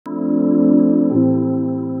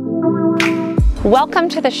Welcome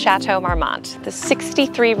to the Chateau Marmont, the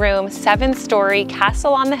 63-room, 7-story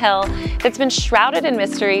castle on the hill that's been shrouded in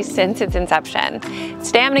mystery since its inception.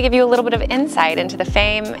 Today I'm going to give you a little bit of insight into the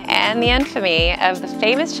fame and the infamy of the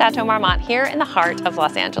famous Chateau Marmont here in the heart of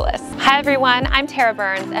Los Angeles. Hi everyone, I'm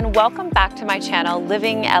Tara.burns and welcome back to my channel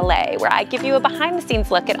Living LA, where I give you a behind-the-scenes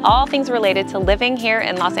look at all things related to living here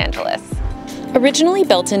in Los Angeles. Originally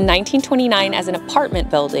built in 1929 as an apartment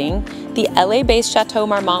building, the LA-based Chateau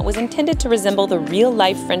Marmont was intended to resemble the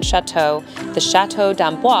real-life French chateau, the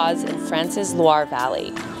Chateau.burns in France's Loire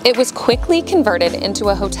Valley. It was quickly converted into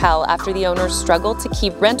a hotel after the owners struggled to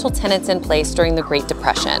keep rental tenants in place during the Great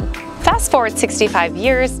Depression. Fast forward 65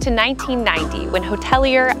 years to 1990 when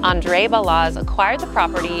hotelier André Balaz acquired the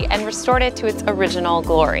property and restored it to its original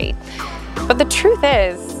glory. But the truth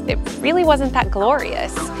is, it really wasn't that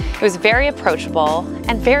glorious. It was very approachable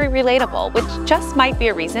and very relatable, which just might be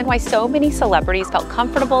a reason why so many celebrities felt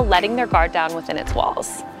comfortable letting their guard down within its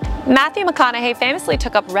walls. Matthew McConaughey famously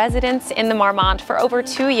took up residence in the Marmont for over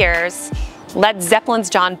 2 years. Led Zeppelin's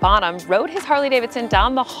John Bonham rode his Harley-Davidson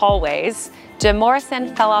down the hallways. Jim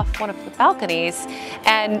Morrison fell off one of the balconies,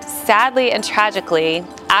 and sadly and tragically,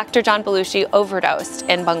 actor John Belushi overdosed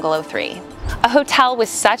in Bungalow 3. A hotel with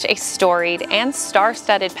such a storied and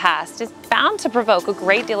star-studded past is bound to provoke a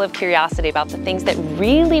great deal of curiosity about the things that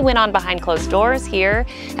really went on behind closed doors here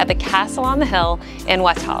at the Castle on the Hill in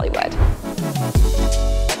West Hollywood.